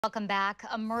Welcome back.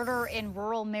 A murder in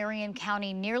rural Marion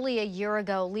County nearly a year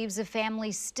ago leaves a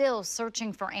family still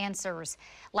searching for answers.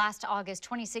 Last August,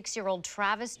 26-year-old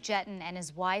Travis Juetten and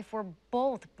his wife were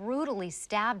both brutally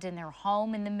stabbed in their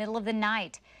home in the middle of the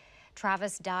night.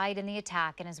 Travis died in the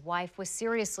attack and his wife was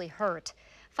seriously hurt.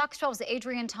 Fox 12's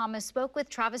Adrian Thomas spoke with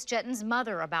Travis Juetten's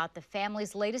mother about the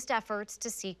family's latest efforts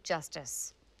to seek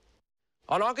justice.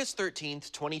 On August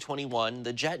 13th, 2021,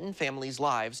 the Juetten family's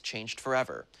lives changed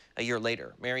forever. A year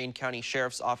later, Marion County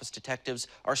Sheriff's Office detectives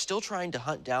are still trying to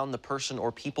hunt down the person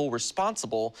or people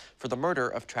responsible for the murder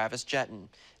of Travis Juetten.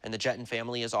 And the Juetten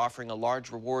family is offering a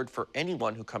large reward for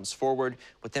anyone who comes forward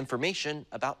with information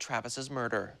about Travis's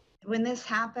murder. When this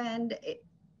happened,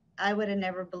 I would have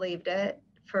never believed it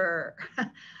for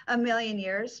a million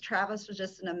years. Travis was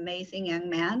just an amazing young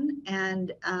man.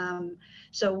 And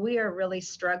so we are really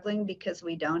struggling because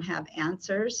we don't have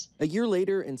answers. A year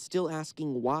later, and still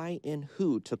asking why and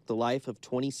who took the life of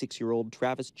 26-year-old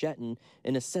Travis Juetten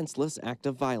in a senseless act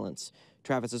of violence.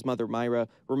 Travis's mother, Myra,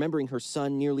 remembering her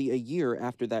son nearly a year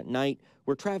after that night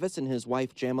where Travis and his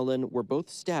wife, Jamelyn, were both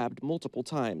stabbed multiple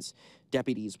times.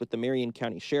 Deputies with the Marion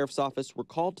County Sheriff's Office were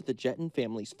called to the Juetten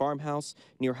family's farmhouse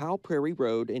near Howell Prairie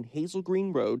Road and Hazel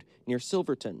Green Road near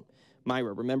Silverton.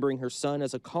 Myra remembering her son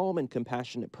as a calm and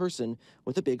compassionate person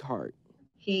with a big heart.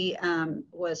 He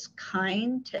was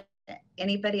kind to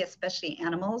anybody, especially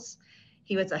animals.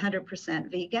 He was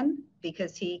 100% vegan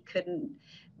because he couldn't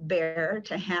bear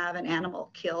to have an animal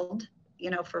killed,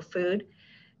 for food.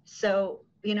 So,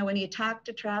 when you talk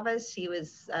to Travis, he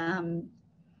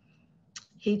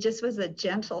just was a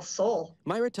gentle soul.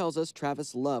 Myra tells us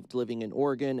Travis loved living in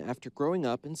Oregon after growing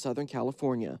up in Southern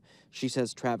California. She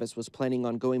says Travis was planning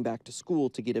on going back to school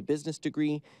to get a business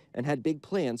degree and had big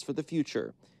plans for the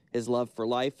future. His love for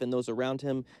life and those around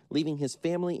him, leaving his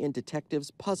family and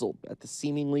detectives puzzled at the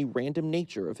seemingly random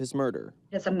nature of his murder.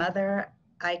 As a mother,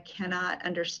 I cannot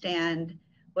understand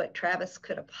what Travis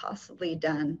could have possibly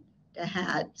done to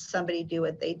have somebody do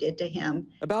what they did to him.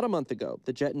 About a month ago,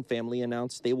 the Juetten family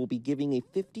announced they will be giving a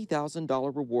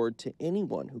 $50,000 reward to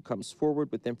anyone who comes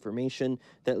forward with information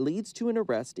that leads to an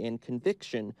arrest and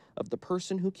conviction of the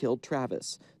person who killed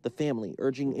Travis. The family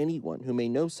urging anyone who may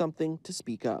know something to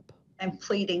speak up. I'm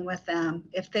pleading with them,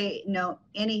 if they know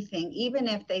anything, even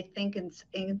if they think it's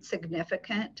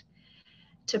insignificant,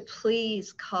 to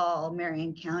please call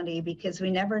Marion County, because we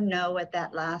never know what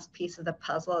that last piece of the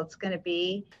puzzle is going to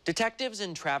be. Detectives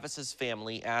and Travis's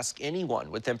family ask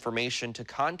anyone with information to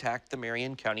contact the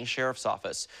Marion County Sheriff's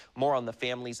Office. More on the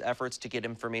family's efforts to get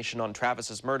information on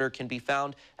Travis's murder can be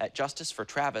found at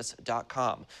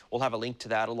justicefortravis.com. We'll have a link to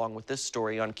that along with this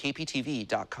story on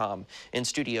KPTV.com. In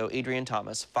studio, Adrian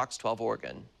Thomas, Fox 12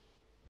 Oregon.